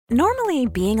Normally,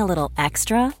 being a little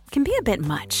extra can be a bit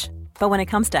much, but when it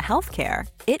comes to healthcare,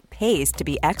 it pays to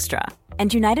be extra.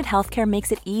 And United Healthcare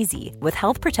makes it easy with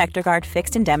Health Protector Guard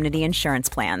fixed indemnity insurance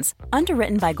plans.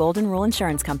 Underwritten by Golden Rule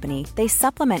Insurance Company, they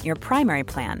supplement your primary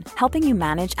plan, helping you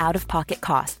manage out-of-pocket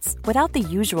costs without the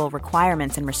usual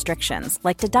requirements and restrictions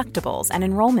like deductibles and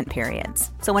enrollment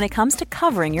periods. So when it comes to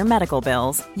covering your medical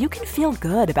bills, you can feel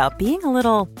good about being a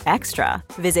little extra.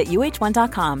 Visit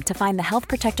uh1.com to find the Health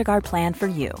Protector Guard plan for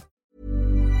you.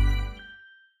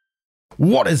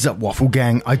 What is up, Waffle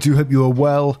Gang? I do hope you are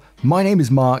well. My name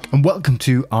is Mark, and welcome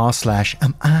to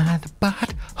r/Am I the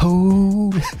Bad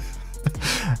Hole?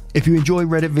 If you enjoy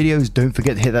Reddit videos, don't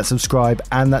forget to hit that subscribe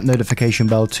and that notification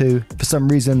bell too. For some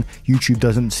reason, YouTube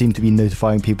doesn't seem to be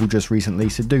notifying people just recently,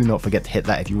 so do not forget to hit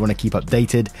that if you want to keep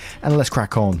updated. And let's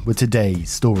crack on with today's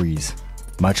stories.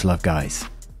 Much love, guys.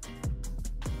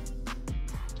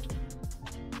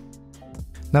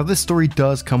 Now, this story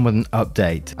does come with an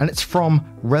update, and it's from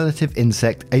Relative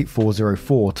Insect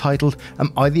 8404, titled,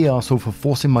 "Am I the arsehole for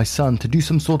forcing my son to do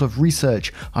some sort of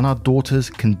research on our daughter's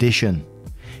condition?"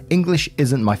 English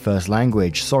isn't my first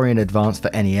language, sorry in advance for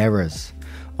any errors.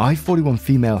 I, 41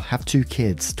 female, have 2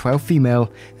 kids, 12 female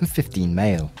and 15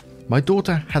 male. My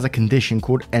daughter has a condition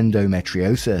called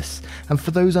endometriosis, and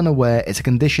for those unaware, it's a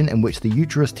condition in which the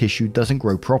uterus tissue doesn't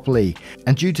grow properly,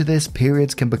 and due to this,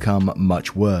 periods can become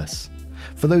much worse.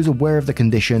 For those aware of the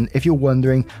condition, if you're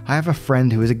wondering, I have a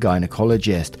friend who is a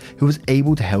gynecologist who was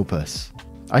able to help us.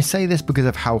 I say this because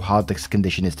of how hard this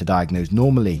condition is to diagnose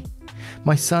normally.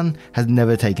 My son has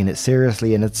never taken it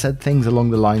seriously and had said things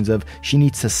along the lines of, she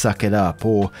needs to suck it up,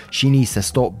 or she needs to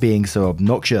stop being so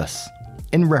obnoxious,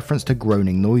 in reference to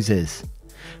groaning noises.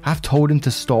 I've told him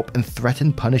to stop and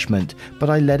threatened punishment, but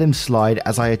I let him slide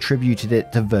as I attributed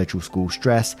it to virtual school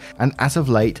stress and, as of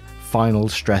late, final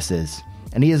stresses.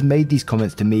 And he has made these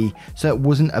comments to me, so it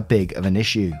wasn't a big of an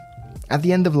issue. At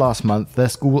the end of last month, their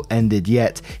school ended,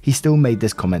 yet he still made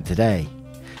this comment today.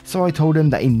 So I told him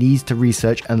that he needs to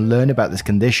research and learn about this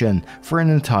condition for an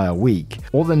entire week,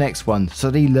 or the next one,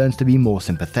 so that he learns to be more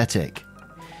sympathetic.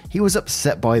 He was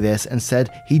upset by this and said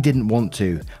he didn't want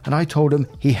to, and I told him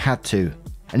he had to,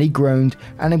 and he groaned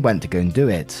and he went to go and do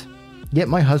it. Yet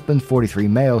my husband, 43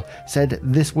 male, said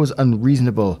this was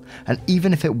unreasonable, and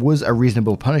even if it was a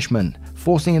reasonable punishment,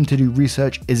 forcing him to do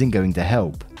research isn't going to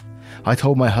help. I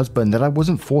told my husband that I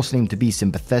wasn't forcing him to be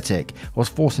sympathetic, I was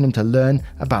forcing him to learn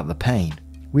about the pain.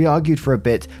 We argued for a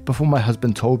bit before my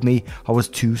husband told me I was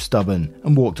too stubborn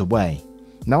and walked away.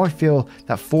 Now I feel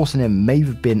that forcing him may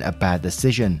have been a bad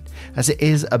decision, as it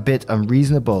is a bit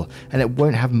unreasonable and it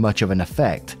won't have much of an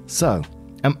effect. So,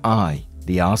 am I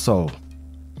the arsehole?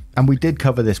 And we did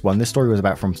cover this one. This story was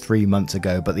about from 3 months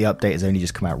ago, but the update has only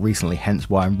just come out recently, hence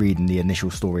why I'm reading the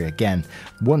initial story again.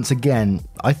 Once again,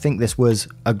 I think this was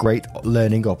a great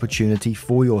learning opportunity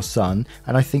for your son,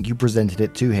 and I think you presented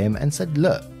it to him and said,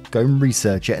 look, go and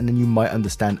research it, and then you might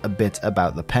understand a bit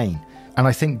about the pain. And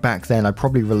I think back then I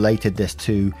probably related this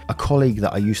to a colleague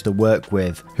that I used to work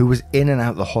with who was in and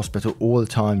out of the hospital all the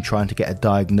time trying to get a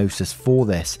diagnosis for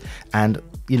this. And,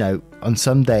 you know, on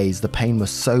some days the pain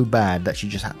was so bad that she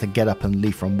just had to get up and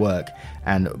leave from work.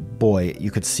 And boy,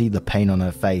 you could see the pain on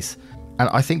her face. And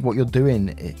I think what you're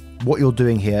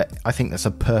doing here, I think that's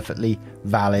a perfectly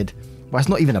valid, well, it's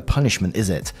not even a punishment, is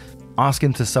it?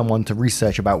 Asking to someone to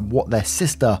research about what their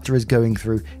sister is going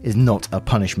through is not a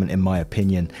punishment in my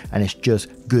opinion, and it's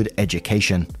just good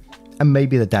education. And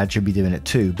maybe the dad should be doing it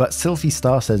too, but Sylphie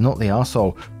Star says not the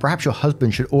arsehole. Perhaps your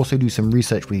husband should also do some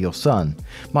research with your son.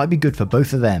 Might be good for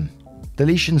both of them.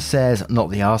 Deletion says not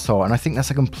the arsehole, and I think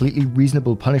that's a completely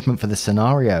reasonable punishment for this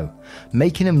scenario.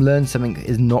 Making him learn something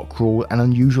is not cruel and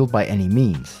unusual by any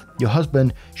means. Your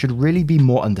husband should really be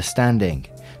more understanding.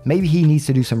 Maybe he needs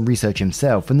to do some research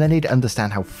himself and then he'd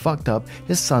understand how fucked up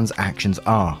his son's actions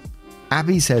are.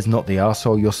 Abby says not the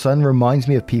arsehole, your son reminds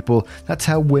me of people that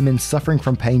tell women suffering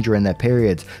from pain during their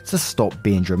periods to stop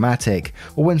being dramatic,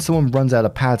 or when someone runs out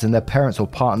of pads and their parents or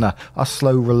partner are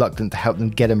slow, reluctant to help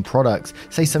them get him products,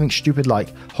 say something stupid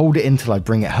like, hold it in till I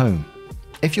bring it home.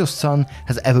 If your son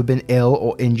has ever been ill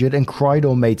or injured and cried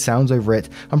or made sounds over it,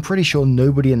 I'm pretty sure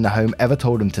nobody in the home ever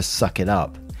told him to suck it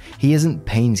up. He isn't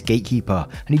pain's gatekeeper,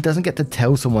 and he doesn't get to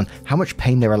tell someone how much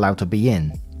pain they're allowed to be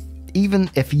in.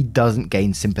 Even if he doesn't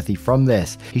gain sympathy from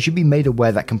this, he should be made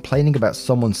aware that complaining about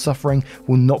someone's suffering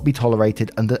will not be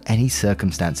tolerated under any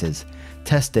circumstances,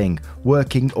 testing,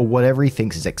 working, or whatever he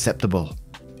thinks is acceptable.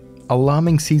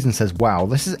 Alarming Season says, wow,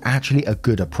 this is actually a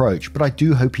good approach, but I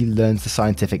do hope he learns the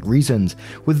scientific reasons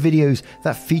with videos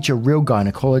that feature real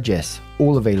gynecologists,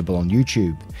 all available on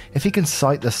YouTube. If he can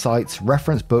cite the sites,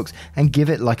 reference books, and give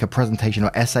it like a presentation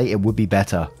or essay, it would be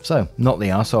better. So, not the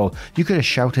arsehole. You could have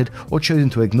shouted or chosen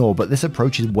to ignore, but this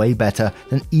approach is way better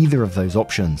than either of those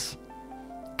options.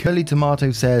 Curly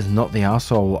Tomato says, not the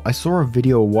arsehole. I saw a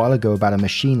video a while ago about a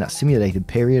machine that simulated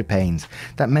period pains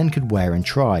that men could wear and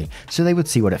try, so they would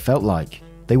see what it felt like.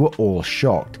 They were all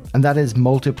shocked, and that is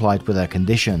multiplied with their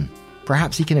condition.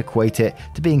 Perhaps he can equate it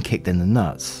to being kicked in the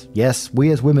nuts. Yes, we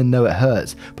as women know it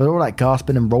hurts, but all that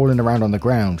gasping and rolling around on the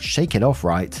ground, shake it off,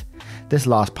 right? This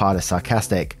last part is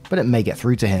sarcastic, but it may get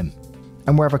through to him.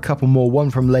 And we have a couple more,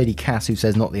 one from Lady Cass who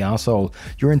says, not the arsehole.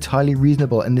 You're entirely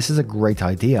reasonable and this is a great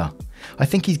idea. I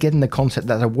think he's getting the concept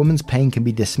that a woman's pain can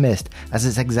be dismissed as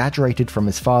it's exaggerated from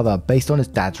his father based on his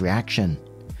dad's reaction.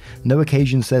 No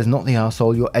Occasion says, not the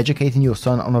arsehole, you're educating your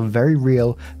son on a very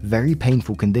real, very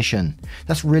painful condition.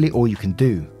 That's really all you can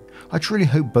do. I truly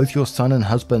hope both your son and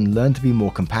husband learn to be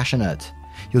more compassionate.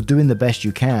 You're doing the best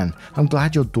you can. I'm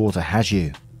glad your daughter has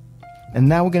you. And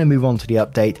now we're going to move on to the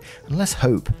update, and let's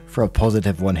hope for a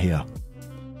positive one here.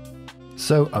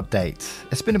 So, update.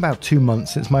 It's been about 2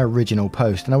 months since my original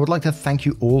post, and I would like to thank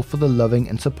you all for the loving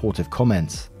and supportive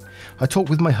comments. I talked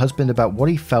with my husband about what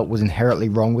he felt was inherently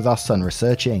wrong with our son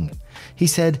researching. He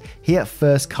said he at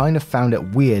first kind of found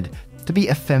it weird to be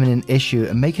a feminine issue,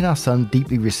 and making our son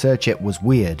deeply research it was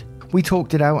weird. We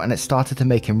talked it out and it started to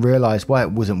make him realize why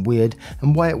it wasn't weird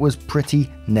and why it was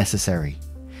pretty necessary.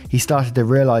 He started to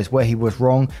realize where he was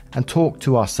wrong and talked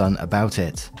to our son about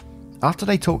it. After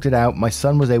they talked it out, my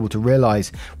son was able to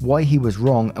realize why he was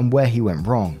wrong and where he went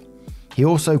wrong. He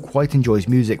also quite enjoys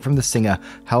music from the singer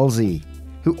Halsey,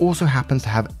 who also happens to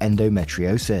have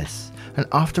endometriosis. And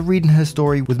after reading her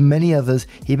story with many others,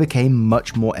 he became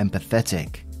much more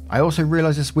empathetic. I also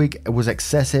realized this week it was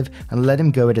excessive and let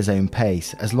him go at his own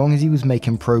pace, as long as he was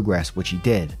making progress, which he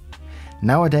did.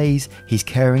 Nowadays, he's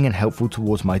caring and helpful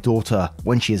towards my daughter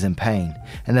when she is in pain,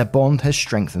 and their bond has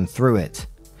strengthened through it.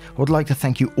 I would like to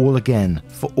thank you all again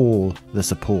for all the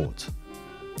support.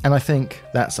 And I think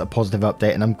that's a positive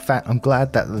update, and I'm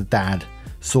glad that the dad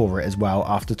saw it as well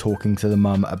after talking to the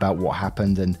mum about what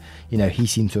happened, and he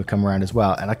seemed to have come around as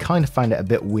well. And I kind of find it a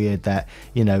bit weird that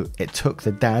it took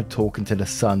the dad talking to the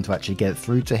son to actually get it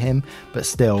through to him, but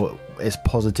still it's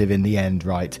positive in the end,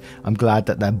 right? I'm glad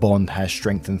that their bond has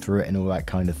strengthened through it and all that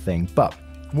kind of thing. But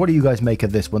what do you guys make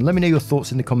of this one? Let me know your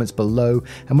thoughts in the comments below,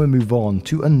 and we'll move on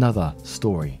to another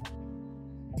story.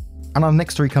 And our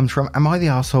next story comes from, am I the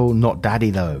arsehole, not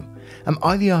daddy though? Am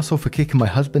I the arsehole for kicking my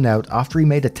husband out after he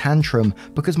made a tantrum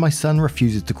because my son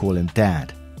refuses to call him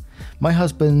dad? My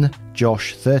husband,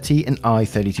 Josh, 30, and I,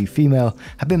 32 female,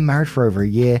 have been married for over a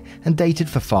year and dated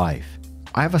for 5.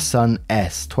 I have a son,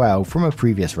 S, 12, from a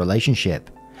previous relationship.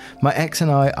 My ex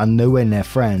and I are nowhere near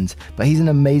friends, but he's an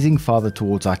amazing father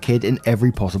towards our kid in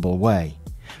every possible way.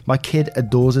 My kid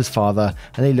adores his father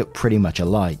and they look pretty much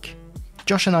alike.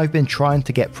 Josh and I have been trying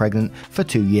to get pregnant for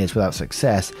 2 years without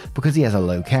success because he has a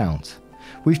low count.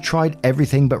 We've tried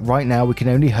everything, but right now we can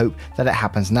only hope that it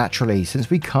happens naturally since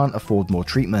we can't afford more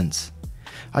treatments.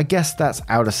 I guess that's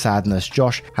out of sadness.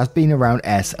 Josh has been around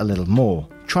S a little more,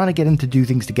 trying to get him to do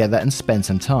things together and spend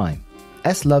some time.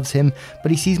 S loves him,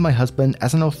 but he sees my husband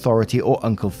as an authority or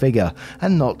uncle figure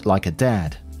and not like a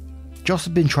dad. Josh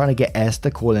has been trying to get S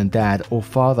to call him dad or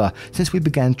father since we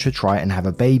began to try and have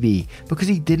a baby because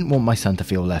he didn't want my son to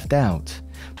feel left out.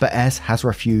 But S has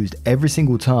refused every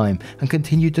single time and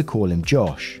continued to call him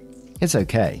Josh. It's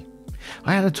okay.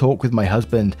 I had a talk with my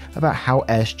husband about how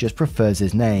S just prefers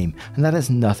his name and that it's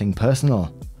nothing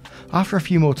personal. After a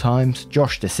few more times,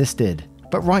 Josh desisted.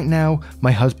 But right now,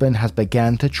 my husband has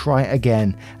begun to try it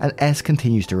again and S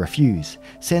continues to refuse,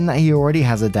 saying that he already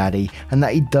has a daddy and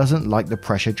that he doesn't like the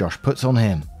pressure Josh puts on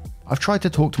him. I've tried to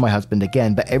talk to my husband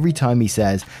again, but every time he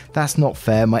says, that's not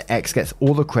fair, my ex gets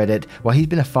all the credit while he's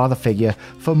been a father figure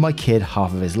for my kid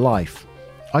half of his life.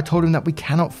 I told him that we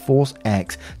cannot force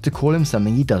X to call him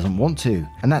something he doesn't want to,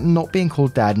 and that not being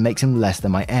called dad makes him less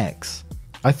than my ex.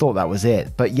 I thought that was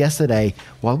it, but yesterday,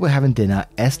 while we're having dinner,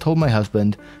 S told my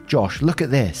husband, Josh, look at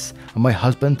this, and my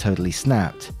husband totally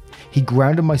snapped. He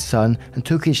grounded my son and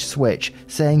took his switch,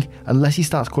 saying unless he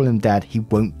starts calling him dad, he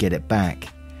won't get it back.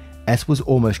 S was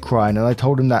almost crying, and I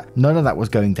told him that none of that was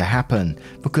going to happen,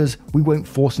 because we won't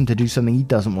force him to do something he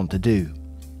doesn't want to do.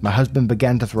 My husband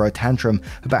began to throw a tantrum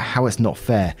about how it's not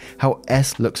fair, how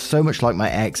S looks so much like my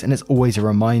ex and it's always a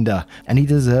reminder, and he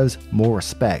deserves more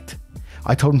respect.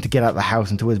 I told him to get out of the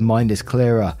house until his mind is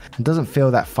clearer and doesn't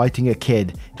feel that fighting a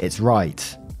kid, it's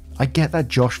right. I get that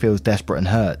Josh feels desperate and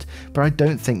hurt, but I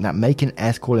don't think that making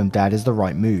S call him dad is the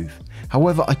right move.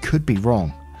 However, I could be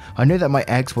wrong. I know that my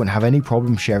ex wouldn't have any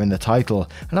problem sharing the title,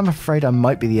 and I'm afraid I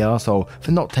might be the arsehole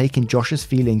for not taking Josh's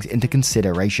feelings into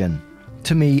consideration.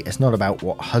 To me, it's not about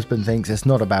what husband thinks, it's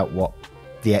not about what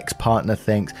the ex-partner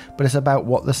thinks, but it's about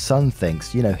what the son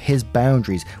thinks, his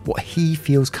boundaries, what he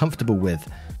feels comfortable with.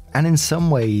 And in some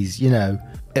ways,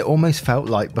 it almost felt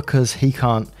like because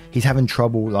he's having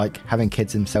trouble having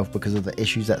kids himself because of the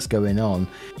issues that's going on,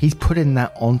 he's putting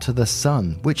that onto the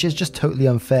son, which is just totally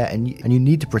unfair, and you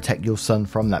need to protect your son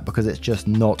from that because it's just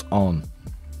not on.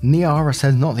 Niara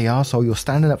says, not the arsehole, you're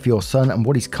standing up for your son and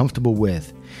what he's comfortable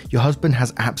with. Your husband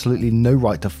has absolutely no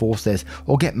right to force this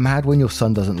or get mad when your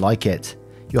son doesn't like it.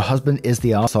 Your husband is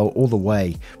the arsehole all the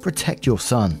way. Protect your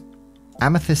son.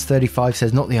 Amethyst35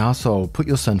 says, not the arsehole, put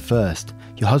your son first.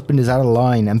 Your husband is out of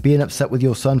line and being upset with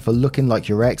your son for looking like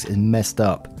your ex is messed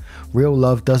up. Real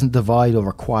love doesn't divide or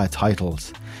require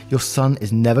titles. Your son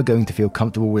is never going to feel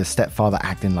comfortable with a stepfather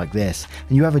acting like this,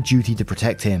 and you have a duty to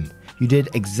protect him. You did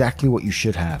exactly what you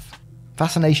should have.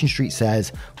 Fascination Street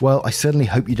says, well, I certainly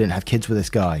hope you don't have kids with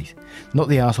this guy. Not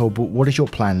the arsehole, but what is your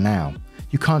plan now?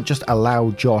 You can't just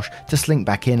allow Josh to slink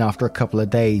back in after a couple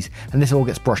of days and this all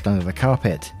gets brushed under the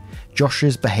carpet.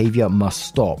 Josh's behaviour must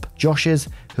stop. Josh's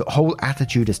whole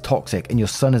attitude is toxic and your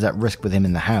son is at risk with him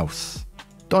in the house.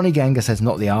 Donnie Ganga says,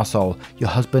 not the arsehole, your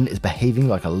husband is behaving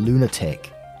like a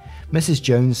lunatic. Mrs.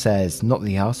 Jones says, not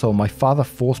the arsehole, my father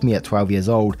forced me at 12 years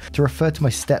old to refer to my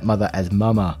stepmother as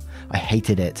mama. I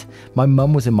hated it. My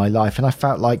mum was in my life and I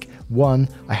felt like 1,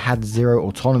 I had zero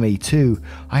autonomy, 2,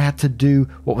 I had to do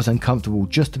what was uncomfortable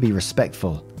just to be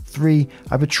respectful, 3,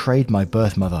 I betrayed my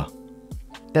birth mother.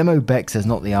 Demo Beck says,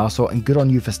 not the arsehole, and good on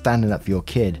you for standing up for your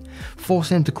kid.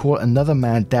 Forcing him to call another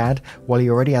man dad while he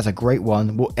already has a great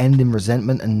one will end in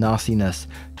resentment and nastiness.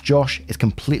 Josh is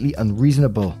completely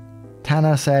unreasonable.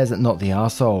 Tana says, not the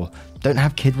arsehole, don't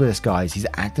have kid with this guy, he's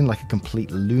acting like a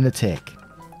complete lunatic.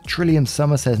 Trillium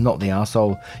Summer says, not the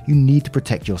arsehole, you need to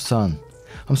protect your son.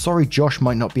 I'm sorry Josh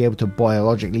might not be able to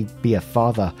biologically be a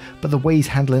father, but the way he's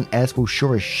handling S will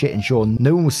sure as shit ensure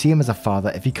no one will see him as a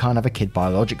father if he can't have a kid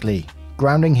biologically.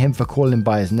 Grounding him for calling him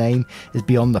by his name is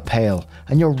beyond the pale,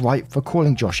 and you're right for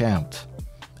calling Josh out.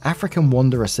 African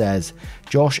Wanderer says,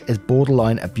 Josh is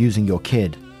borderline abusing your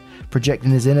kid, projecting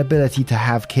his inability to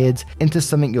have kids into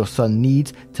something your son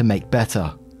needs to make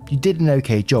better. You did an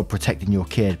okay job protecting your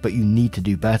kid, but you need to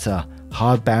do better.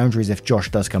 Hard boundaries if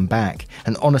Josh does come back,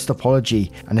 an honest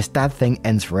apology, and this dad thing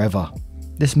ends forever.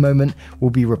 This moment will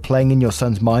be replaying in your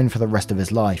son's mind for the rest of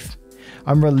his life.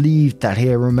 I'm relieved that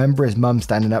he'll remember his mum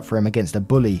standing up for him against a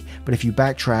bully, but if you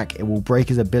backtrack, it will break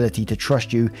his ability to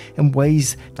trust you in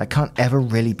ways that can't ever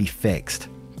really be fixed.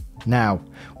 Now,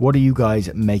 what do you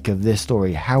guys make of this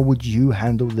story? How would you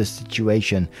handle this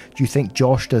situation? Do you think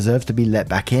Josh deserves to be let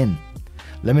back in?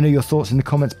 Let me know your thoughts in the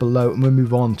comments below and we'll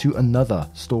move on to another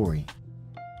story.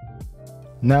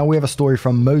 Now we have a story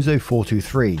from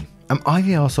Mozo423. Am I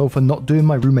the arsehole for not doing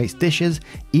my roommate's dishes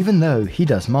even though he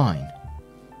does mine?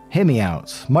 Hear me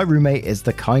out. My roommate is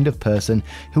the kind of person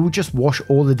who will just wash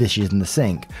all the dishes in the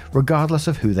sink, regardless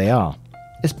of who they are.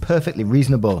 It's perfectly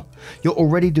reasonable. You're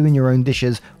already doing your own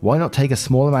dishes, why not take a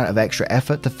small amount of extra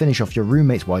effort to finish off your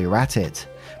roommates while you're at it?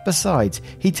 Besides,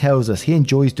 he tells us he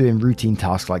enjoys doing routine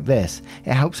tasks like this.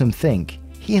 It helps him think.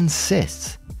 He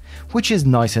insists. Which is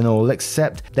nice and all,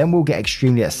 except then will get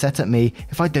extremely upset at me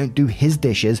if I don't do his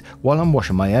dishes while I'm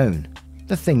washing my own.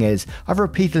 The thing is, I've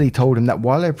repeatedly told him that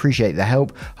while I appreciate the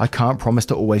help, I can't promise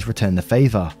to always return the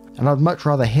favour, and I'd much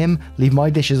rather him leave my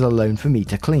dishes alone for me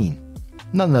to clean.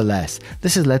 Nonetheless,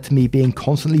 this has led to me being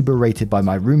constantly berated by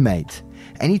my roommate.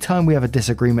 Anytime we have a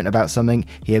disagreement about something,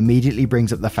 he immediately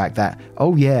brings up the fact that,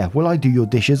 oh yeah, well I do your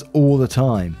dishes all the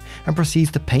time, and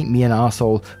proceeds to paint me an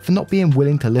arsehole for not being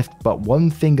willing to lift but one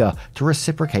finger to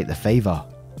reciprocate the favour.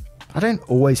 I don't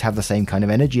always have the same kind of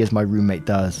energy as my roommate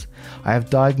does. I have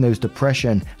diagnosed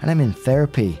depression and I'm in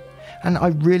therapy, and I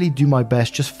really do my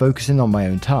best just focusing on my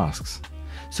own tasks.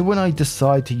 So when I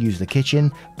decide to use the kitchen,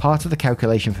 part of the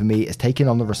calculation for me is taking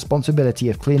on the responsibility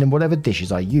of cleaning whatever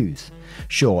dishes I use.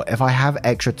 Sure, if I have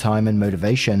extra time and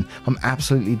motivation, I'm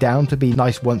absolutely down to be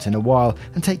nice once in a while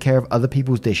and take care of other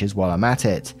people's dishes while I'm at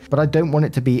it, but I don't want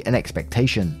it to be an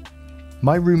expectation.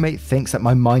 My roommate thinks that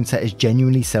my mindset is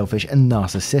genuinely selfish and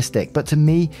narcissistic, but to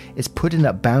me, it's putting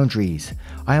up boundaries.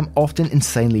 I am often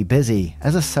insanely busy.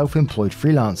 As a self-employed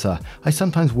freelancer, I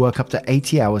sometimes work up to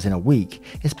 80 hours in a week.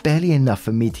 It's barely enough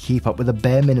for me to keep up with a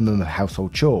bare minimum of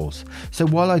household chores. So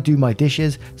while I do my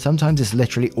dishes, sometimes it's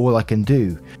literally all I can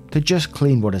do, to just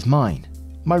clean what is mine.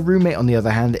 My roommate, on the other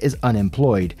hand, is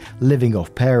unemployed, living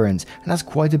off parents, and has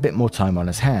quite a bit more time on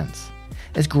his hands.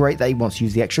 It's great that he wants to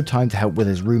use the extra time to help with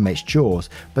his roommate's chores,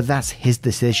 but that's his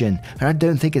decision, and I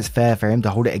don't think it's fair for him to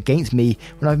hold it against me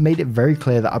when I've made it very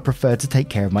clear that I prefer to take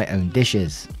care of my own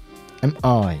dishes. Am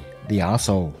I the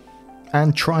arsehole?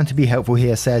 And trying to be helpful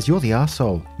here says, you're the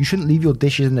arsehole. You shouldn't leave your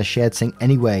dishes in the shared sink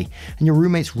anyway, and your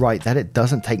roommate's right that it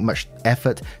doesn't take much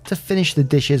effort to finish the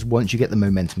dishes once you get the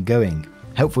momentum going.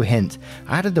 Helpful hint,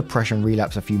 I had a depression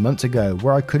relapse a few months ago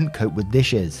where I couldn't cope with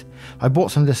dishes. I bought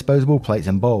some disposable plates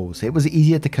and bowls. It was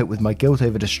easier to cope with my guilt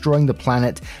over destroying the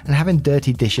planet and having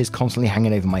dirty dishes constantly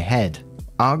hanging over my head.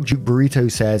 Archduke Burrito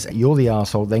says, you're the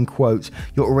arsehole, then quotes,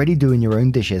 you're already doing your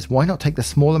own dishes, why not take the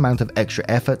small amount of extra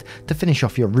effort to finish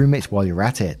off your roommates while you're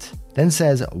at it? Then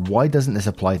says, why doesn't this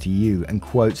apply to you? And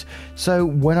quotes, so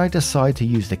when I decide to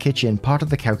use the kitchen, part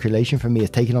of the calculation for me is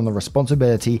taking on the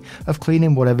responsibility of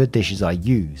cleaning whatever dishes I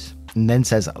use. And then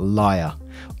says, liar.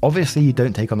 Obviously you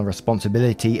don't take on the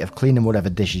responsibility of cleaning whatever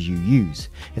dishes you use.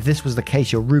 If this was the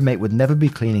case, your roommate would never be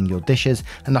cleaning your dishes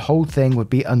and the whole thing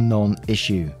would be a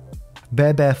non-issue.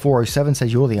 Bear407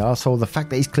 says, you're the arsehole. The fact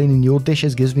that he's cleaning your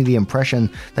dishes gives me the impression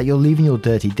that you're leaving your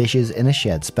dirty dishes in a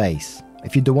shared space.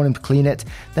 If you don't want him to clean it,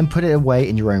 then put it away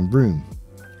in your own room.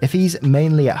 If he's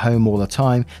mainly at home all the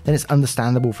time, then it's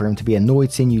understandable for him to be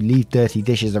annoyed seeing you leave dirty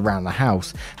dishes around the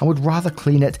house and would rather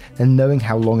clean it than knowing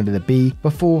how long it'll be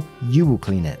before you will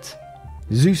clean it.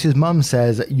 Zeus's mum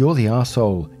says, you're the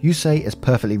arsehole. You say it's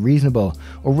perfectly reasonable.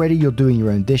 Already you're doing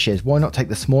your own dishes, why not take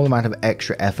the small amount of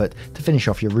extra effort to finish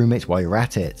off your roommates while you're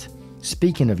at it?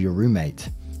 Speaking of your roommate,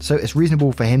 so it's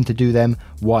reasonable for him to do them,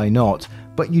 why not?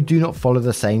 But you do not follow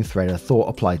the same thread of thought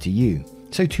applied to you.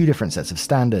 So two different sets of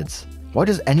standards. Why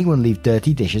does anyone leave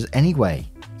dirty dishes anyway?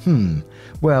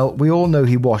 Well, we all know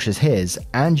he washes his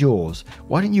and yours.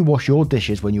 Why don't you wash your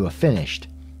dishes when you are finished?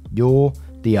 You're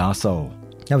the arsehole.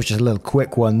 That was just a little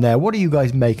quick one there. What do you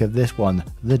guys make of this one?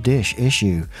 The dish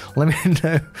issue. Let me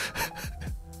know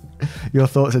your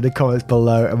thoughts in the comments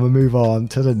below and we'll move on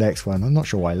to the next one. I'm not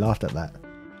sure why I laughed at that.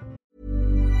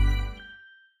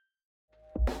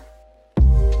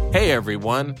 Hey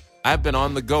everyone, I've been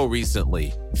on the go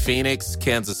recently. Phoenix,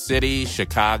 Kansas City,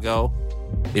 Chicago.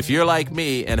 If you're like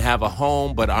me and have a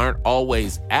home but aren't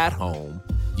always at home,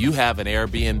 you have an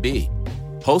Airbnb.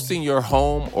 Hosting your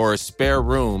home or a spare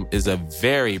room is a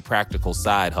very practical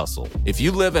side hustle. If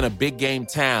you live in a big game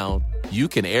town, you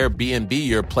can Airbnb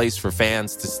your place for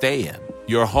fans to stay in.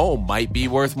 Your home might be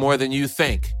worth more than you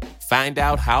think. Find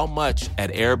out how much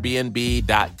at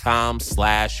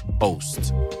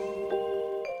airbnb.com/host.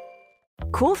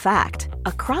 Cool fact,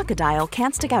 a crocodile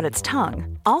can't stick out its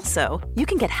tongue. Also, you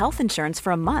can get health insurance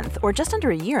for a month or just under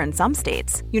a year in some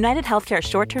states. United Healthcare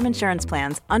short-term insurance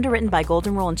plans, underwritten by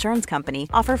Golden Rule Insurance Company,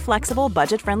 offer flexible,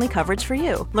 budget-friendly coverage for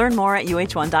you. Learn more at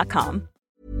uh1.com.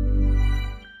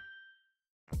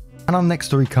 And our next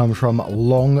story comes from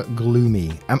Long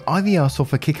Gloomy. Am I the arsehole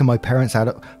for kicking my parents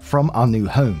out from our new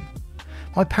home?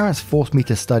 My parents forced me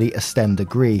to study a STEM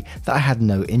degree that I had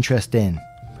no interest in.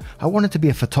 I wanted to be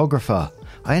a photographer.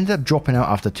 I ended up dropping out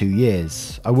after 2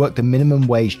 years. I worked a minimum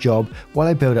wage job while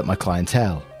I built up my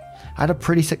clientele. I had a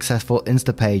pretty successful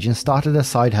Insta page and started a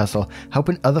side hustle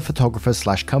helping other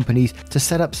photographers/companies to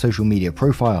set up social media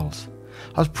profiles.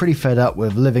 I was pretty fed up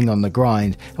with living on the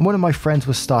grind, and one of my friends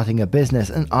was starting a business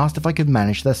and asked if I could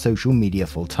manage their social media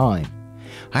full time.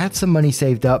 I had some money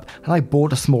saved up and I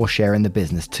bought a small share in the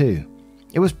business too.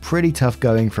 It was pretty tough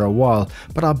going for a while,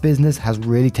 but our business has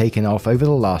really taken off over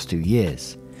the last 2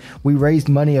 years. We raised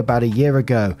money about a year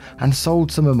ago and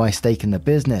sold some of my stake in the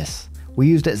business. We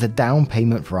used it as a down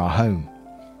payment for our home.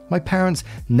 My parents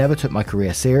never took my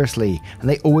career seriously, and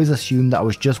they always assumed that I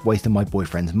was just wasting my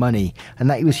boyfriend's money and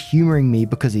that he was humoring me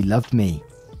because he loved me.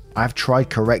 I've tried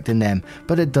correcting them,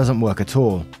 but it doesn't work at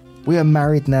all. We are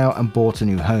married now and bought a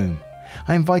new home.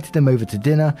 I invited them over to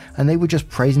dinner and they were just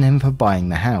praising him for buying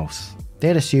the house. They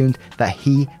had assumed that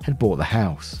he had bought the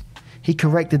house. He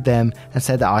corrected them and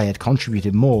said that I had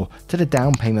contributed more to the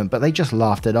down payment, but they just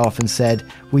laughed it off and said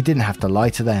we didn't have to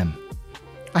lie to them.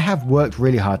 I have worked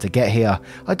really hard to get here.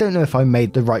 I don't know if I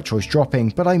made the right choice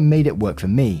dropping, but I made it work for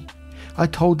me. I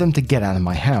told them to get out of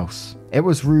my house. It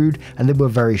was rude and they were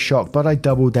very shocked, but I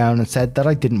doubled down and said that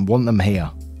I didn't want them here.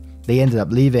 They ended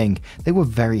up leaving. They were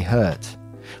very hurt.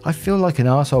 I feel like an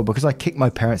arsehole because I kicked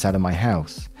my parents out of my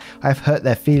house. I have hurt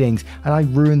their feelings and I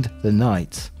ruined the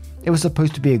night. It was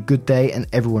supposed to be a good day and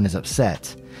everyone is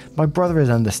upset. My brother is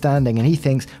understanding and he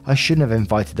thinks I shouldn't have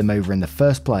invited them over in the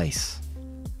first place.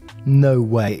 No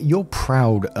way. You're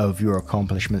proud of your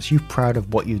accomplishments. You're proud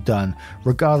of what you've done,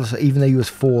 regardless of, even though you was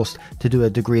forced to do a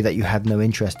degree that you had no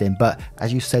interest in. But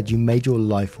as you said, you made your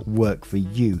life work for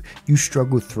you. You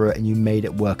struggled through it and you made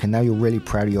it work. And now you're really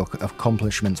proud of your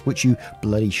accomplishments, which you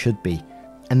bloody should be.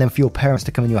 And then for your parents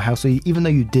to come in your house, even though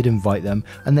you did invite them,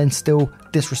 and then still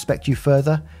disrespect you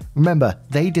further. Remember,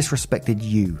 they disrespected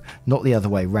you, not the other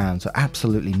way around. So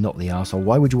absolutely not the arsehole.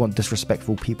 Why would you want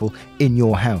disrespectful people in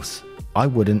your house? I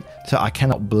wouldn't, so I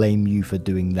cannot blame you for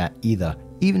doing that either,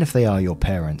 even if they are your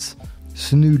parents.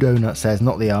 Snoo Donut says,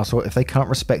 not the arsehole. If they can't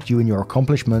respect you and your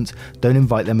accomplishments, don't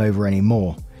invite them over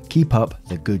anymore. Keep up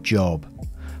the good job.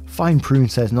 Fine Prune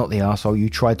says, not the arsehole. You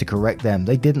tried to correct them.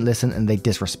 They didn't listen and they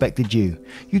disrespected you.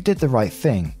 You did the right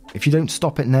thing. If you don't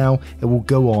stop it now, it will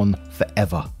go on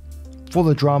forever. For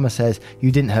the Drama says,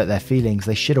 you didn't hurt their feelings.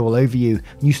 They shit all over you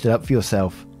and you stood up for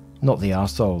yourself. Not the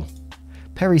arsehole.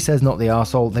 Perry says, not the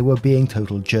arsehole. They were being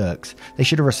total jerks. They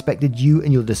should have respected you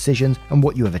and your decisions and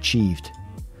what you have achieved.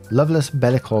 Loveless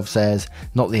Belikov says,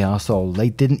 not the arsehole. They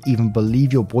didn't even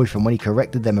believe your boyfriend when he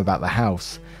corrected them about the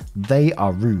house. They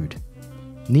are rude.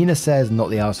 Nina says, not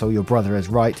the arsehole. Your brother is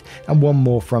right. And one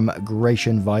more from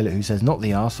Gratian Violet, who says, not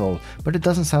the arsehole. But it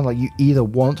doesn't sound like you either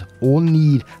want or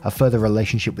need a further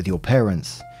relationship with your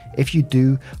parents. If you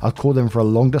do, I'll call them for a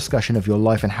long discussion of your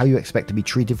life and how you expect to be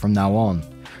treated from now on.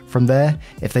 From there,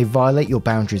 if they violate your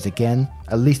boundaries again,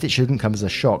 at least it shouldn't come as a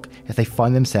shock if they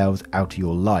find themselves out of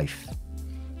your life.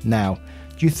 Now,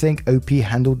 do you think OP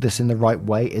handled this in the right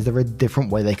way? Is there a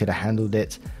different way they could have handled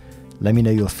it? Let me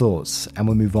know your thoughts, and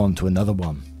we'll move on to another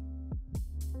one.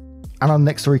 And our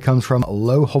next story comes from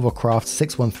Low Hovercraft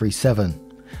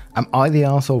 6137. Am I the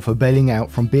arsehole for bailing out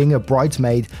from being a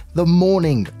bridesmaid the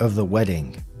morning of the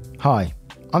wedding? Hi,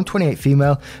 I'm 28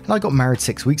 female, and I got married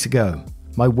 6 weeks ago.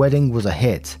 My wedding was a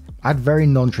hit. I had very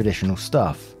non-traditional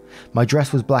stuff. My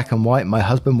dress was black and white, my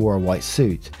husband wore a white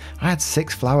suit. I had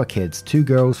 6 flower kids, 2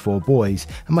 girls, 4 boys,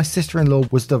 and my sister-in-law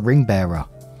was the ring bearer.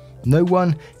 No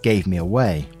one gave me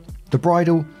away. The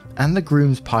bridal and the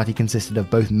groom's party consisted of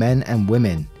both men and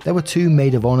women. There were 2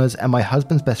 maid of honors, and my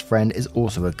husband's best friend is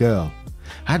also a girl.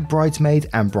 I had bridesmaids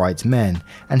and bridesmen,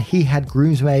 and he had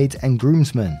groomsmaids and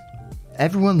groomsmen.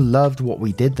 Everyone loved what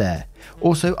we did there.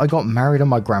 Also, I got married on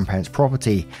my grandparents'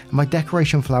 property, and my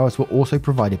decoration flowers were also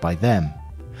provided by them.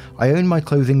 I own my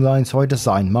clothing line, so I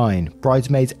designed mine,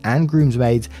 bridesmaids and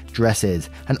groomsmaids dresses,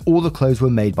 and all the clothes were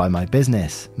made by my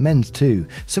business, men's too,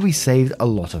 so we saved a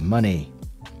lot of money.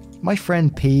 My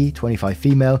friend P, 25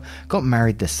 female, got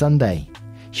married this Sunday.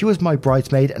 She was my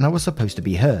bridesmaid and I was supposed to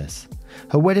be hers.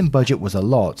 Her wedding budget was a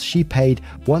lot. She paid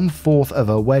 1/4 of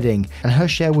her wedding, and her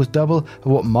share was double of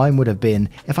what mine would have been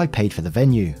if I paid for the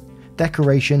venue,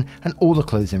 decoration, and all the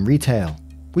clothes in retail.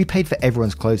 We paid for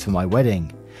everyone's clothes for my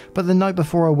wedding. But the night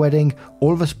before our wedding,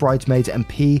 all of us bridesmaids and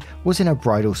P was in a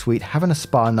bridal suite having a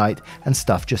spa night and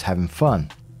stuff, just having fun.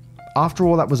 After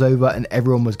all that was over and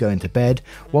everyone was going to bed,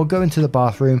 while going to the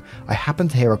bathroom, I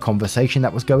happened to hear a conversation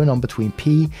that was going on between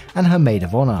P and her maid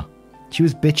of honor. She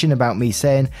was bitching about me,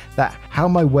 saying that how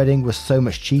my wedding was so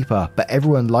much cheaper, but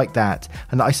everyone liked that,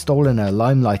 and that I stole in her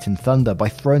limelight and thunder by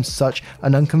throwing such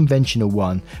an unconventional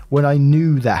one when I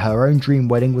knew that her own dream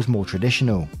wedding was more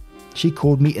traditional. She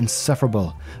called me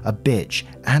insufferable, a bitch,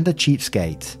 and a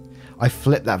cheapskate. I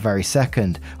flipped that very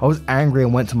second. I was angry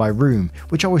and went to my room,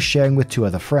 which I was sharing with 2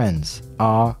 other friends,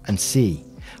 R and C.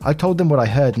 I told them what I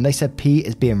heard, and they said P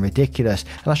is being ridiculous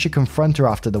and I should confront her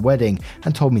after the wedding,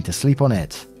 and told me to sleep on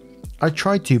it. I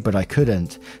tried to, but I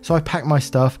couldn't, so I packed my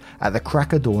stuff at the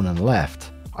crack of dawn and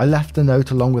left. I left a note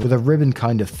along with a ribbon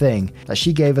kind of thing that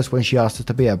she gave us when she asked us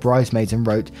to be her bridesmaids, and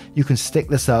wrote, "You can stick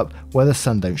this up where the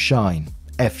sun don't shine.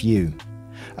 F you."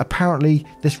 Apparently,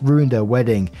 this ruined her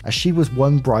wedding, as she was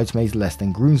 1 bridesmaid less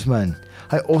than groomsmen.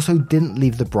 I also didn't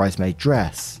leave the bridesmaid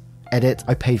dress. Edit,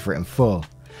 I paid for it in full,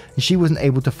 and she wasn't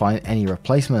able to find any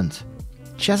replacement.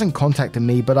 She hasn't contacted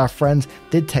me, but our friends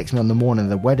did text me on the morning of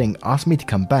the wedding, asked me to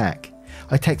come back.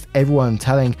 I text everyone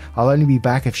telling I'll only be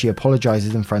back if she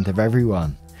apologizes in front of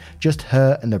everyone, just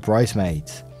her and the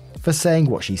bridesmaids, for saying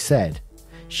what she said.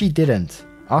 She didn't.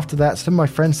 After that, some of my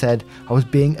friends said I was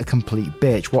being a complete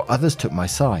bitch, while others took my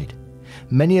side.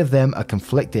 Many of them are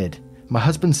conflicted. My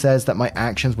husband says that my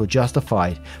actions were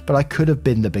justified, but I could have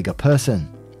been the bigger person.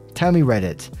 Tell me,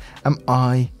 Reddit, am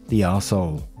I the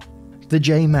arsehole? The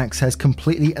J-Max says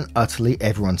completely and utterly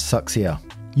everyone sucks here.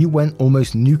 You went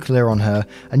almost nuclear on her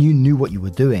and you knew what you were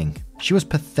doing. She was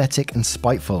pathetic and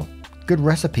spiteful. Good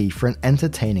recipe for an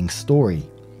entertaining story.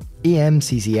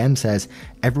 EMCCM says,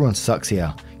 everyone sucks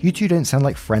here. You two don't sound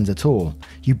like friends at all.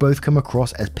 You both come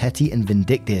across as petty and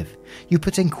vindictive. You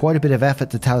put in quite a bit of effort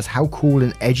to tell us how cool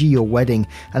and edgy your wedding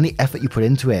and the effort you put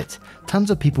into it. Tons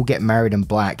of people get married in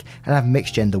black and have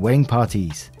mixed gender wedding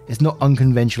parties. It's not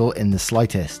unconventional in the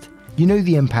slightest. You know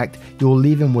the impact your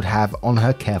leaving would have on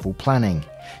her careful planning.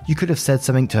 You could have said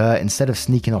something to her instead of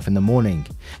sneaking off in the morning.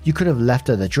 You could have left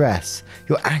her the dress.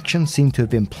 Your actions seem to have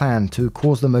been planned to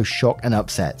cause the most shock and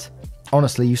upset.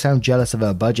 Honestly, you sound jealous of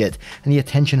her budget and the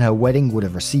attention her wedding would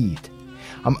have received.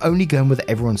 I'm only going with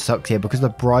everyone sucks here because the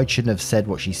bride shouldn't have said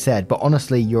what she said, but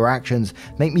honestly, your actions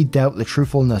make me doubt the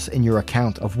truthfulness in your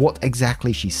account of what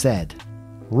exactly she said.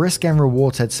 Risk and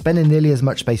Reward said, spending nearly as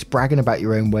much space bragging about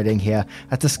your own wedding here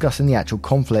as discussing the actual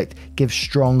conflict gives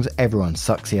Strong's everyone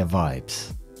sucks here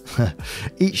vibes.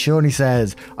 Eat Shawnee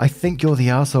says, I think you're the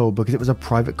arsehole because it was a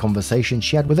private conversation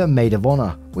she had with her maid of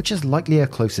honor, which is likely her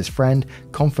closest friend,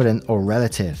 confidant or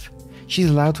relative. She's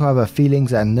allowed to have her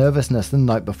feelings and nervousness the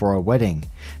night before her wedding.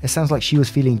 It sounds like she was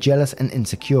feeling jealous and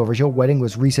insecure as your wedding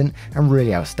was recent and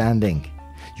really outstanding.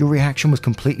 Your reaction was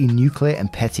completely nuclear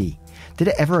and petty. Did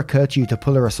it ever occur to you to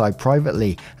pull her aside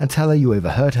privately and tell her you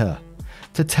overheard her?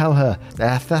 To tell her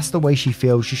that if that's the way she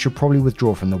feels, she should probably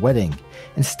withdraw from the wedding.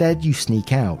 Instead, you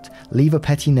sneak out, leave a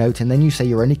petty note, and then you say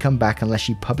you'll only come back unless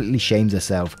she publicly shames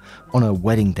herself on her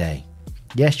wedding day.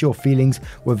 Yes, your feelings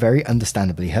were very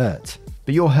understandably hurt,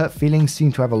 but your hurt feelings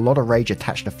seem to have a lot of rage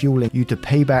attached to fueling you to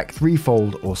pay back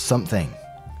threefold or something.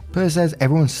 Per says,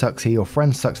 everyone sucks here, your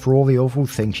friend sucks for all the awful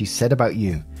things she said about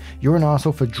you. You're an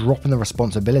arsehole for dropping the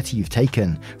responsibility you've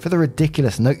taken, for the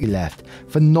ridiculous note you left,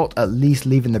 for not at least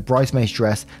leaving the bridesmaid's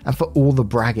dress, and for all the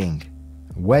bragging.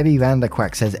 Webby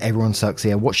Vanderquack says everyone sucks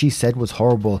here, what she said was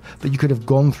horrible, but you could have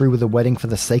gone through with the wedding for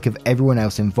the sake of everyone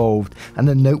else involved, and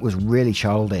the note was really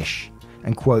childish.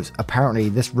 And quotes, apparently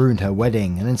this ruined her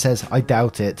wedding, and then says, I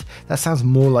doubt it, that sounds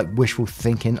more like wishful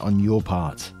thinking on your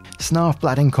part.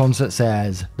 Snarfblatt in Concert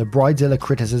says, the Bridezilla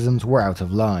criticisms were out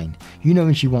of line. You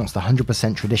knowing she wants the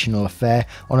 100% traditional affair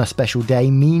on a special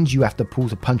day means you have to pull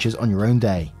the punches on your own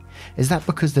day. Is that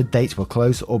because the dates were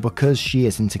close or because she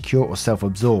is insecure or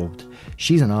self-absorbed?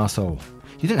 She's an arsehole.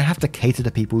 You don't have to cater to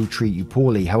people who treat you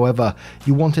poorly. However,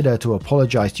 you wanted her to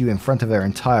apologise to you in front of her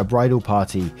entire bridal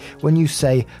party when you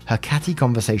say her catty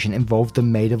conversation involved the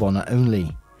maid of honour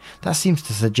only. That seems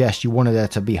to suggest you wanted her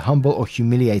to be humble or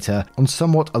humiliate her on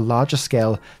somewhat a larger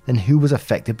scale than who was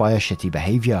affected by her shitty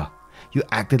behaviour. You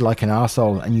acted like an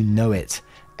arsehole and you know it.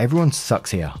 Everyone sucks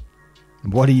here.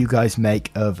 What do you guys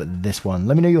make of this one?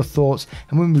 Let me know your thoughts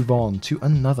and we'll move on to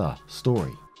another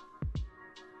story.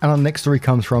 And our next story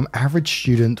comes from Average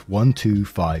Student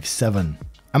 1257.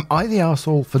 Am I the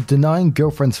arsehole for denying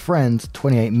girlfriend's friend,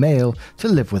 28 male, to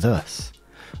live with us?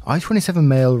 I, 27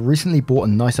 male, recently bought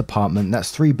a nice apartment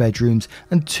that's 3 bedrooms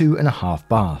and 2.5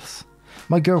 baths.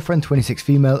 My girlfriend, 26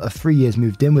 female, of 3 years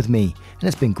moved in with me, and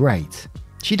it's been great.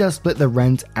 She does split the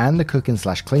rent and the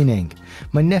cooking/cleaning.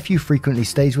 My nephew frequently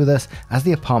stays with us as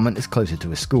the apartment is closer to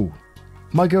his school.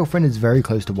 My girlfriend is very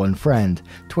close to one friend,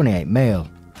 28 male.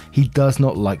 He does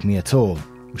not like me at all.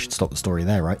 We should stop the story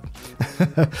there, right?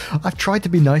 I've tried to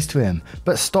be nice to him,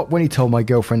 but stopped when he told my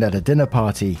girlfriend at a dinner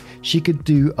party she could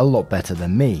do a lot better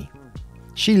than me.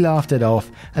 She laughed it off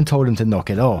and told him to knock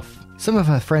it off. Some of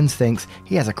her friends thinks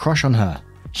he has a crush on her.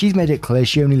 She's made it clear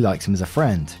she only likes him as a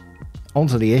friend.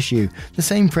 Onto the issue, the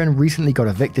same friend recently got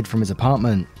evicted from his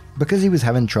apartment because he was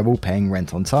having trouble paying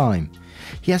rent on time.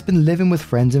 He has been living with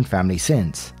friends and family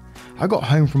since. I got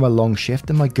home from a long shift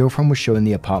and my girlfriend was showing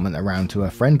the apartment around to her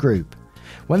friend group.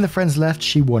 When the friends left,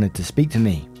 she wanted to speak to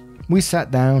me. We sat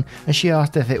down and she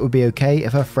asked if it would be okay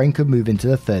if her friend could move into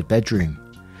the 3rd bedroom.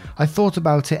 I thought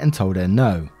about it and told her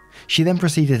no. She then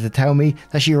proceeded to tell me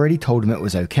that she already told him it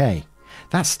was okay.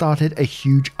 That started a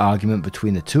huge argument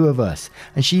between the two of us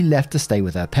and she left to stay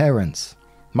with her parents.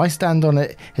 My stand on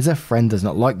it is her friend does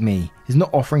not like me, is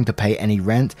not offering to pay any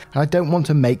rent, and I don't want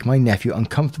to make my nephew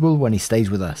uncomfortable when he stays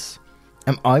with us.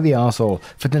 Am I the arsehole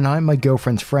for denying my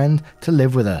girlfriend's friend to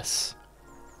live with us?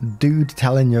 Dude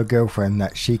telling your girlfriend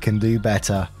that she can do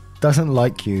better, doesn't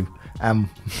like you, and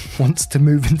wants to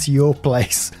move into your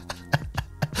place.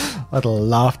 I'd have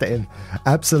laughed at him.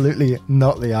 Absolutely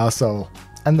not the arsehole.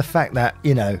 And the fact that,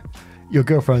 you know, your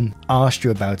girlfriend asked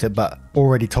you about it but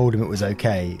already told him it was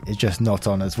okay is just not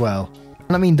on as well.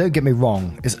 And I mean, don't get me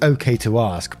wrong, it's okay to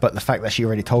ask, but the fact that she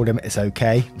already told him it's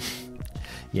okay,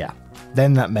 yeah,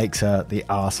 then that makes her the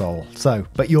arsehole. So,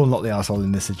 but you're not the arsehole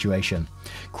in this situation.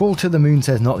 Crawl to the Moon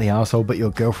says not the arsehole, but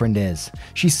your girlfriend is.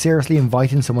 She's seriously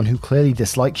inviting someone who clearly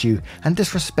dislikes you and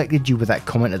disrespected you with that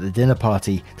comment at the dinner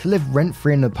party to live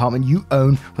rent-free in an apartment you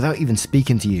own without even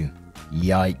speaking to you.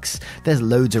 Yikes. There's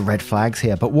loads of red flags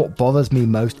here, but what bothers me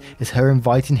most is her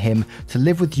inviting him to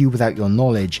live with you without your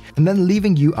knowledge, and then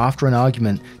leaving you after an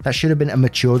argument that should have been a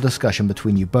mature discussion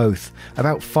between you both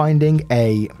about finding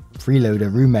a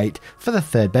freeloader roommate for the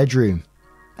third bedroom.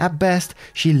 At best,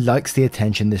 she likes the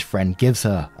attention this friend gives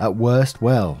her. At worst,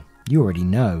 well, you already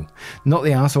know. Not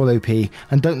the arsehole OP,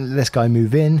 and don't let this guy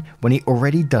move in when he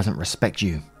already doesn't respect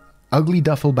you. Ugly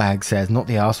Duffel Bag says, not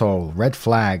the arsehole. Red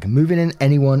flag. Moving in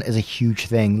anyone is a huge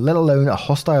thing, let alone a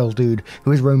hostile dude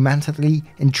who is romantically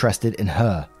interested in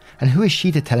her. And who is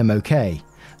she to tell him okay?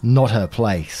 Not her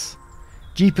place.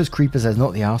 Jeepers Creeper says,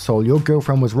 not the arsehole. Your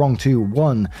girlfriend was wrong too.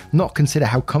 1. Not consider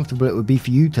how comfortable it would be for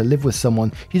you to live with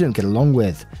someone you don't get along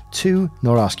with. 2.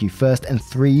 Not ask you first. And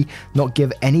 3. Not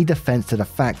give any defense to the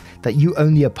fact that you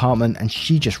own the apartment and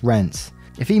she just rents.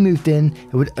 If he moved in,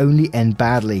 it would only end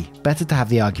badly. Better to have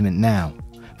the argument now.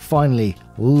 Finally,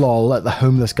 lol at the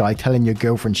homeless guy telling your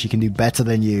girlfriend she can do better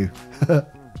than you.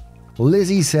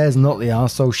 Lizzie says, not the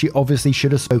arsehole. She obviously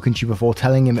should have spoken to you before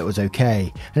telling him it was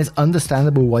okay. And it's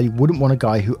understandable why you wouldn't want a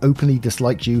guy who openly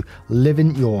disliked you live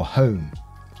in your home.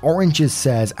 Oranges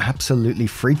says, absolutely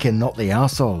freaking not the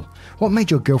arsehole. What made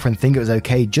your girlfriend think it was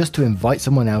okay just to invite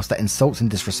someone else that insults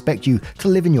and disrespects you to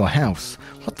live in your house?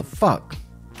 What the fuck?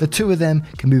 The two of them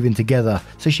can move in together,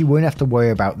 so she won't have to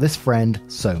worry about this friend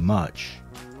so much.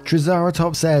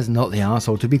 Triceratop says, not the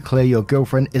arsehole. To be clear, your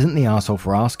girlfriend isn't the arsehole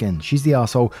for asking. She's the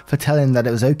arsehole for telling that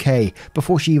it was okay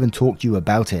before she even talked to you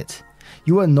about it.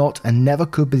 You are not and never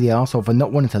could be the arsehole for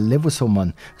not wanting to live with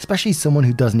someone, especially someone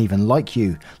who doesn't even like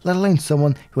you, let alone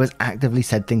someone who has actively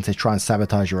said things to try and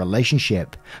sabotage your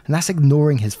relationship, and that's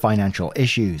ignoring his financial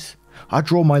issues. I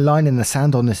draw my line in the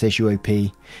sand on this issue, OP.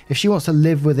 If she wants to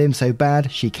live with him so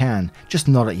bad, she can, just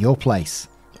not at your place.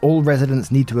 All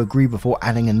residents need to agree before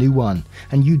adding a new one,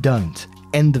 and you don't.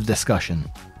 End of discussion.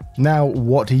 Now,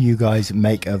 what do you guys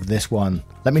make of this one?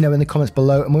 Let me know in the comments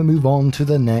below and we'll move on to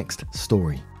the next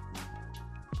story.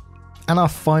 And our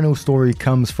final story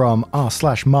comes from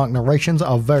r/Mark Narrations,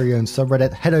 our very own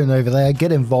subreddit. Head on over there,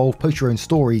 get involved, post your own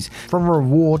stories. From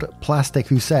Reward Plastic,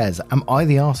 who says, am I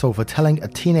the arsehole for telling a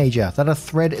teenager that a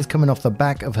thread is coming off the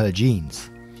back of her jeans?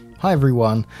 Hi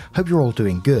everyone, hope you're all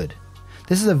doing good.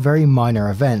 This is a very minor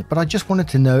event, but I just wanted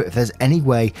to know if there's any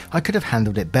way I could have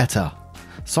handled it better.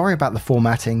 Sorry about the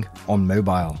formatting on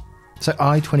mobile. So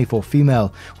I, 24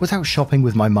 female, was out shopping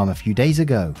with my mum a few days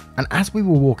ago, and as we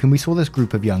were walking we saw this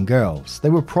group of young girls.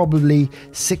 They were probably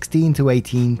 16 to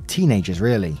 18, teenagers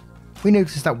really. We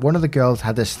noticed that one of the girls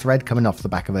had this thread coming off the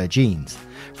back of her jeans.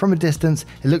 From a distance,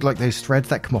 it looked like those threads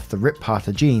that come off the ripped part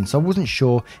of jeans, so I wasn't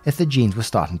sure if the jeans were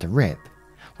starting to rip.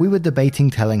 We were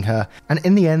debating telling her, and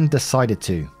in the end decided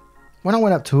to. When I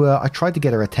went up to her, I tried to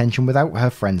get her attention without her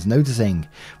friends noticing,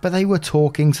 but they were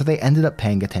talking so they ended up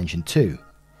paying attention too.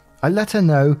 I let her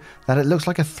know that it looks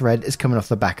like a thread is coming off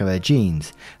the back of her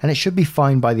jeans, and it should be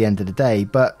fine by the end of the day,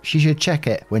 but she should check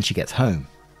it when she gets home.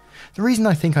 The reason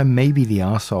I think I may be the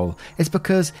arsehole is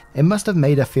because it must have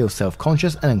made her feel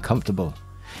self-conscious and uncomfortable.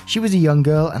 She was a young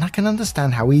girl, and I can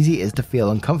understand how easy it is to feel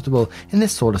uncomfortable in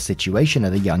this sort of situation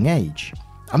at a young age.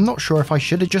 I'm not sure if I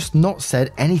should have just not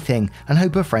said anything and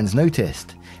hope her friends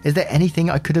noticed. Is there anything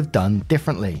I could have done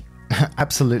differently?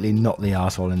 Absolutely not the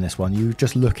arsehole in this one. You're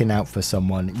just looking out for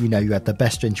someone. You know you had the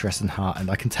best interest in heart, and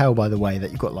I can tell by the way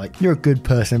that you're a good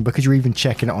person because you're even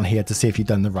checking it on here to see if you've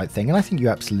done the right thing, and I think you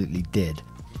absolutely did.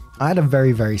 I had a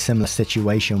very, very similar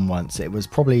situation once. It was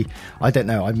probably, I don't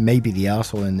know, I may be the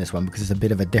arsehole in this one because it's a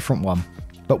bit of a different one.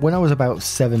 But when I was about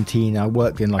 17, I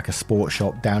worked in like a sports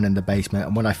shop down in the basement,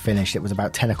 and when I finished, it was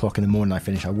about 10 o'clock in the morning I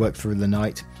finished. I worked through the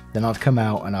night, then I'd come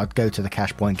out and I'd go to the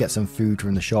cash point, get some food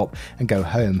from the shop and go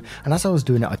home. And as I was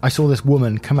doing it, I saw this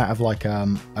woman come out of like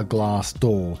a glass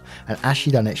door, and as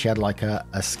she done it, she had like a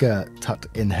skirt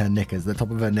tucked in her knickers, the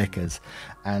top of her knickers,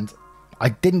 and I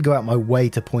didn't go out my way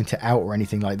to point it out or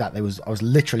anything like that. I was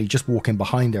literally just walking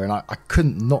behind her, and I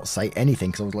couldn't not say anything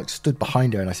because I was like stood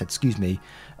behind her, and I said, excuse me,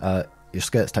 your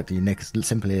skirt's tucked in your knickers,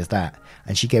 simply as that.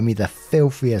 And she gave me the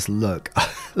filthiest look,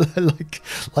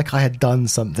 like I had done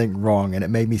something wrong, and it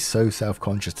made me so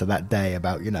self-conscious to that day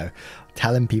about,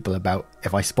 telling people about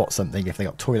if I spot something, if they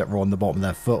got toilet roll on the bottom of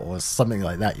their foot or something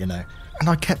like that,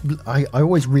 And I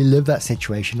always relive that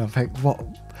situation. I'm like,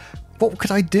 what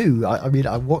could I do? I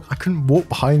couldn't walk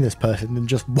behind this person and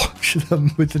just watch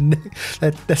them with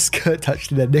their skirt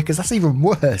touched in their knickers. That's even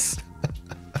worse.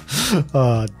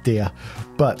 Oh dear.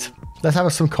 But let's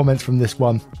have some comments from this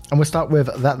one, and we'll start with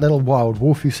that little wild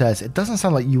wolf who says, it doesn't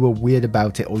sound like you were weird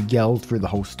about it or yelled through the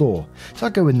whole store, so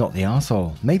I'd go with not the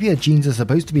arsehole. Maybe her jeans are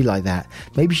supposed to be like that.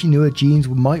 Maybe she knew her jeans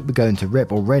might be going to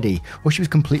rip already, or she was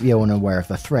completely unaware of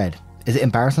the thread. Is it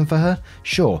embarrassing for her?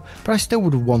 Sure, but I still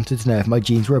would have wanted to know if my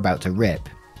jeans were about to rip.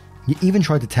 You even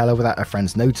tried to tell her without her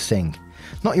friends noticing.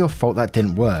 Not your fault that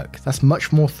didn't work. That's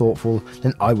much more thoughtful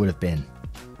than I would have been.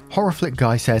 Horrorflick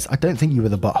Guy says, I don't think you were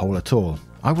the butthole at all.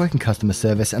 I work in customer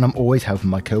service and I'm always helping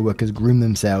my co-workers groom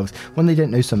themselves when they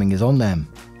don't know something is on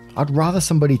them. I'd rather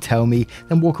somebody tell me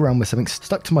than walk around with something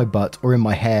stuck to my butt or in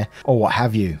my hair or what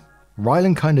have you.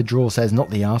 Rylan Kinda Drawl says, not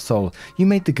the arsehole. You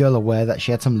made the girl aware that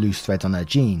she had some loose threads on her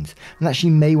jeans and that she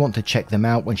may want to check them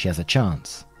out when she has a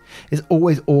chance. It's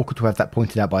always awkward to have that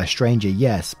pointed out by a stranger,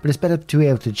 yes, but it's better to be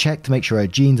able to check to make sure her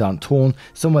jeans aren't torn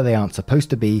somewhere they aren't supposed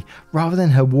to be, rather than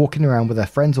her walking around with her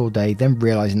friends all day then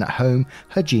realising at home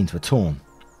her jeans were torn.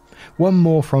 One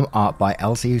more from Art by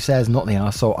Elsie who says, not the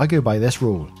arsehole, I go by this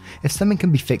rule. If something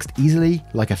can be fixed easily,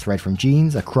 like a thread from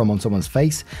jeans, a crumb on someone's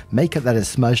face, makeup that is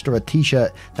smudged, or a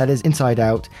t-shirt that is inside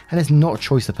out and is not a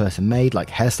choice the person made, like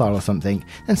hairstyle or something,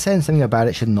 then saying something about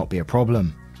it should not be a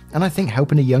problem. And I think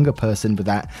helping a younger person with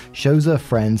that shows her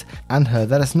friends and her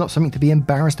that it's not something to be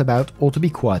embarrassed about or to be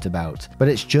quiet about, but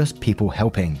it's just people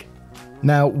helping.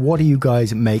 Now, what do you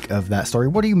guys make of that story?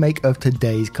 What do you make of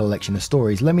today's collection of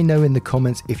stories? Let me know in the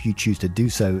comments if you choose to do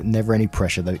so. Never any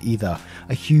pressure though either.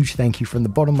 A huge thank you from the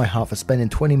bottom of my heart for spending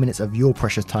 20 minutes of your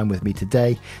precious time with me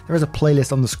today. There is a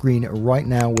playlist on the screen right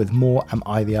now with more Am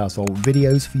I the Arsehole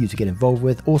videos for you to get involved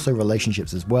with, also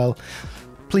relationships as well.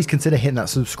 Please consider hitting that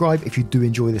subscribe if you do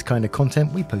enjoy this kind of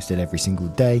content. We post it every single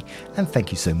day, and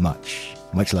thank you so much.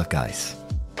 Much love, guys.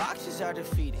 Boxes are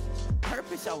defeating,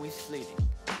 purpose always fleeting.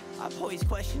 I pose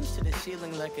questions to the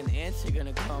ceiling like an answer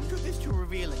gonna come. Truth is too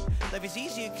revealing, life is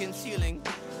easier concealing.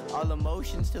 All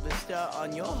emotions to the start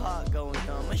on your heart going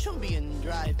numb. I shouldn't be in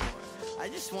drive more, I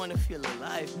just wanna feel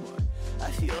alive more.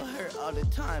 I feel hurt all the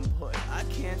time, but I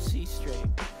can't see straight.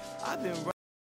 I've been